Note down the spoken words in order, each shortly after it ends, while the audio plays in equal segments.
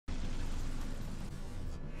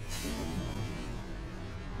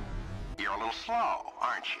you're a little slow,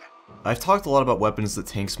 aren't you? I've talked a lot about weapons that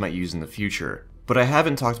tanks might use in the future, but I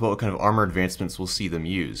haven't talked about what kind of armor advancements we'll see them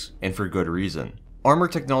use, and for good reason. Armor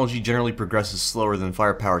technology generally progresses slower than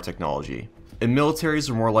firepower technology, and militaries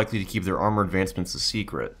are more likely to keep their armor advancements a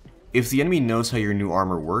secret. If the enemy knows how your new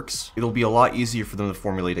armor works, it'll be a lot easier for them to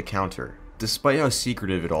formulate a counter. Despite how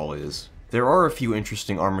secretive it all is, there are a few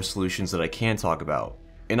interesting armor solutions that I can talk about,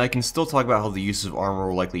 and I can still talk about how the use of armor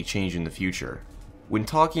will likely change in the future. When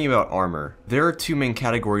talking about armor, there are two main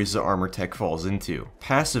categories that armor tech falls into: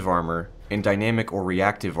 passive armor and dynamic or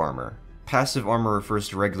reactive armor. Passive armor refers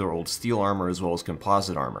to regular old steel armor as well as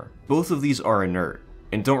composite armor. Both of these are inert,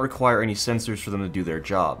 and don't require any sensors for them to do their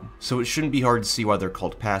job, so it shouldn't be hard to see why they're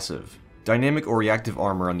called passive. Dynamic or reactive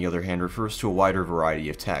armor, on the other hand, refers to a wider variety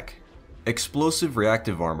of tech. Explosive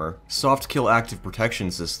reactive armor, soft kill active protection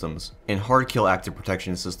systems, and hard kill active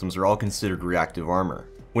protection systems are all considered reactive armor.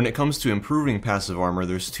 When it comes to improving passive armor,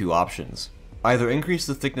 there's two options. Either increase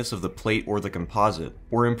the thickness of the plate or the composite,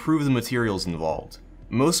 or improve the materials involved.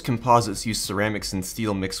 Most composites use ceramics and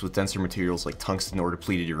steel mixed with denser materials like tungsten or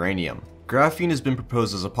depleted uranium. Graphene has been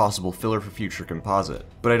proposed as a possible filler for future composite,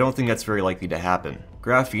 but I don't think that's very likely to happen.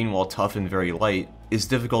 Graphene, while tough and very light, is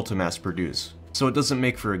difficult to mass produce, so it doesn't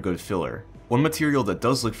make for a good filler. One material that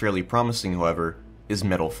does look fairly promising, however, is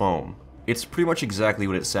metal foam. It's pretty much exactly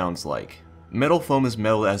what it sounds like. Metal foam is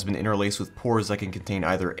metal that has been interlaced with pores that can contain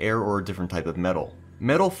either air or a different type of metal.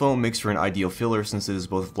 Metal foam makes for an ideal filler since it is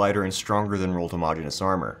both lighter and stronger than rolled homogeneous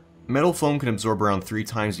armor. Metal foam can absorb around 3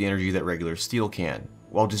 times the energy that regular steel can,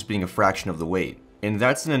 while just being a fraction of the weight, and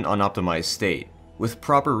that's in an unoptimized state. With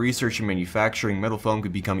proper research and manufacturing, metal foam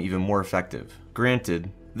could become even more effective.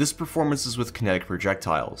 Granted, this performance is with kinetic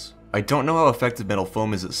projectiles. I don't know how effective metal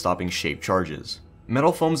foam is at stopping shaped charges.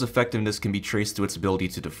 Metal foam's effectiveness can be traced to its ability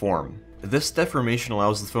to deform. This deformation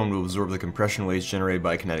allows the foam to absorb the compression waves generated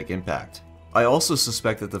by kinetic impact. I also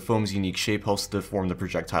suspect that the foam's unique shape helps to deform the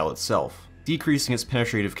projectile itself, decreasing its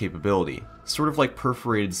penetrative capability, sort of like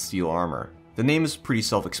perforated steel armor. The name is pretty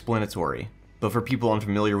self-explanatory, but for people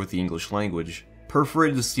unfamiliar with the English language,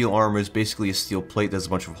 perforated steel armor is basically a steel plate that has a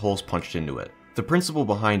bunch of holes punched into it. The principle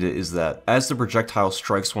behind it is that, as the projectile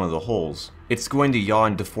strikes one of the holes, it's going to yaw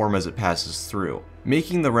and deform as it passes through,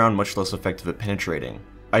 making the round much less effective at penetrating.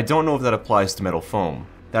 I don't know if that applies to metal foam,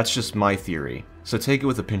 that's just my theory, so take it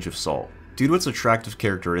with a pinch of salt. Due to its attractive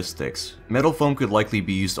characteristics, metal foam could likely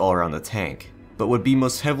be used all around the tank, but would be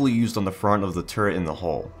most heavily used on the front of the turret and the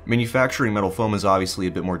hull. Manufacturing metal foam is obviously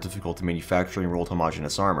a bit more difficult than manufacturing rolled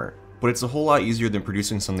homogeneous armor, but it's a whole lot easier than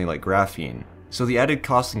producing something like graphene, so the added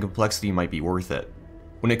cost and complexity might be worth it.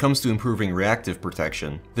 When it comes to improving reactive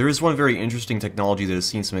protection, there is one very interesting technology that has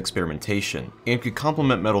seen some experimentation, and could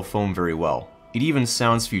complement metal foam very well. It even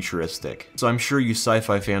sounds futuristic, so I'm sure you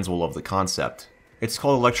sci-fi fans will love the concept. It's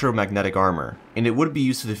called electromagnetic armor, and it would be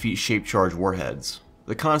used to defeat shaped charge warheads.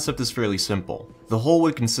 The concept is fairly simple. The hull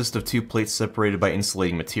would consist of 2 plates separated by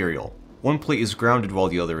insulating material. One plate is grounded while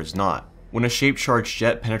the other is not. When a shaped charge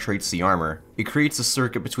jet penetrates the armor, it creates a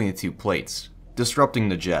circuit between the 2 plates, disrupting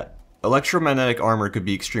the jet. Electromagnetic armor could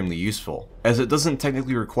be extremely useful, as it doesn't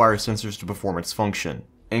technically require sensors to perform its function,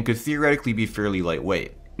 and could theoretically be fairly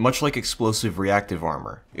lightweight, much like explosive reactive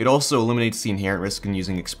armor. It also eliminates the inherent risk in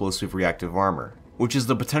using explosive reactive armor, which is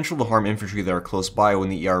the potential to harm infantry that are close by when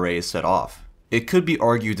the ERA is set off. It could be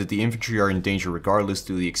argued that the infantry are in danger regardless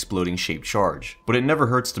due to the exploding shaped charge, but it never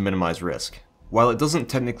hurts to minimize risk. While it doesn't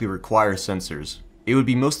technically require sensors, it would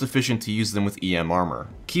be most efficient to use them with EM armor.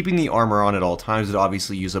 Keeping the armor on at all times would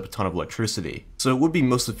obviously use up a ton of electricity, so it would be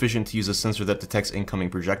most efficient to use a sensor that detects incoming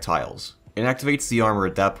projectiles, and activates the armor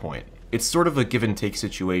at that point. It's sort of a give and take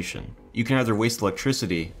situation. You can either waste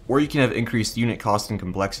electricity, or you can have increased unit cost and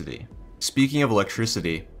complexity. Speaking of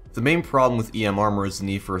electricity, the main problem with EM armor is the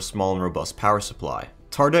need for a small and robust power supply.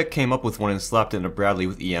 Tardek came up with one and slapped it in a Bradley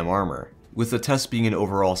with EM armor, with the test being an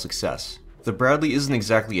overall success. The Bradley isn't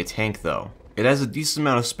exactly a tank though. It has a decent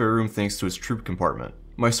amount of spare room thanks to its troop compartment.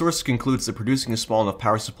 My source concludes that producing a small enough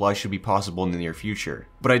power supply should be possible in the near future,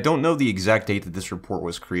 but I don't know the exact date that this report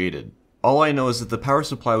was created. All I know is that the power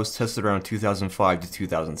supply was tested around 2005 to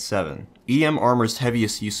 2007. EM armor's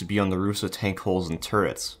heaviest use would be on the roofs of tank hulls and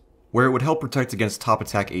turrets, where it would help protect against top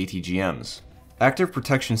attack ATGMs. Active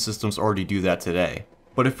protection systems already do that today,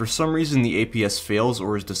 but if for some reason the APS fails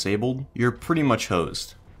or is disabled, you're pretty much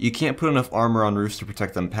hosed. You can't put enough armor on roofs to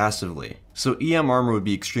protect them passively, so EM armor would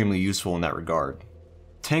be extremely useful in that regard.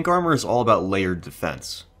 Tank armor is all about layered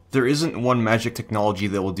defense. There isn't one magic technology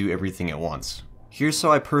that will do everything at once. Here's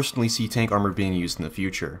how I personally see tank armor being used in the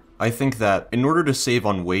future. I think that, in order to save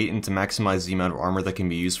on weight and to maximize the amount of armor that can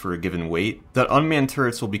be used for a given weight, that unmanned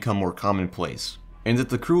turrets will become more commonplace. and that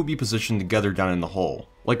the crew will be positioned together down in the hull,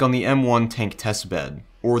 like on the M1 tank test bed,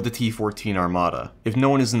 or the T-14 Armada. If no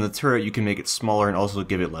one is in the turret, you can make it smaller and also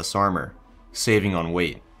give it less armor, saving on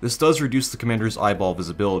weight. This does reduce the commander's eyeball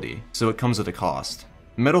visibility, so it comes at a cost.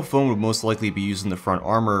 Metal foam would most likely be used in the front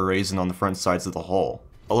armor arrays and on the front sides of the hull,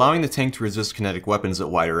 allowing the tank to resist kinetic weapons at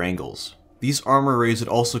wider angles. These armor arrays would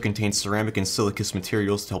also contain ceramic and silicous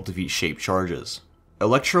materials to help defeat shaped charges.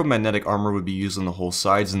 Electromagnetic armor would be used on the hull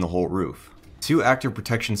sides and the hull roof. 2 active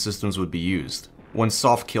protection systems would be used, 1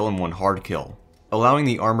 soft kill and 1 hard kill, allowing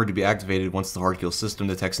the armor to be activated once the hard kill system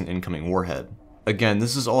detects an incoming warhead. Again,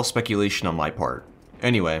 this is all speculation on my part.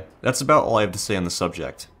 Anyway, that's about all I have to say on the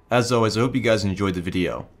subject. As always, I hope you guys enjoyed the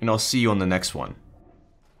video, and I'll see you on the next one.